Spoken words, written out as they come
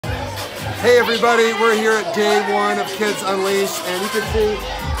Hey everybody, we're here at day one of Kids Unleashed, and you can see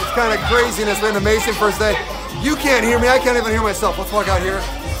it's kind of craziness. We had an amazing first day. You can't hear me, I can't even hear myself. Let's walk out here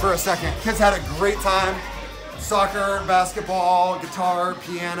for a second. Kids had a great time. Soccer, basketball, guitar,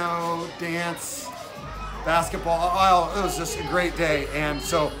 piano, dance, basketball. Oh, it was just a great day. And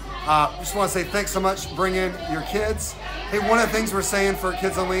so just want to say thanks so much. Bring in your kids. Hey, one of the things we're saying for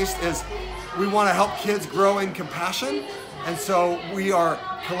Kids Unleashed is we want to help kids grow in compassion. And so we are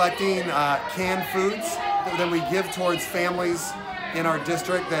collecting canned foods that then we give towards families in our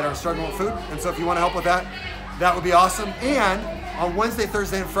district that are struggling with food. And so if you want to help with that, that would be awesome. And on Wednesday,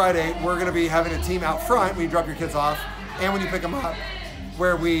 Thursday, and Friday, we're going to be having a team out front when you drop your kids off and when you pick them up,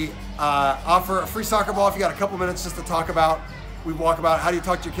 where we offer a free soccer ball if you got a couple minutes just to talk about. We walk about how do you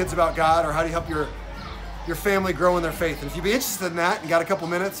talk to your kids about God, or how do you help your family grow in their faith. And if you'd be interested in that and got a couple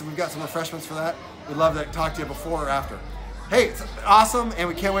minutes, and we've got some refreshments for that, we'd love to talk to you before or after. Hey, it's awesome, and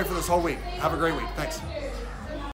we can't wait for this whole week. Have a great week. Thanks.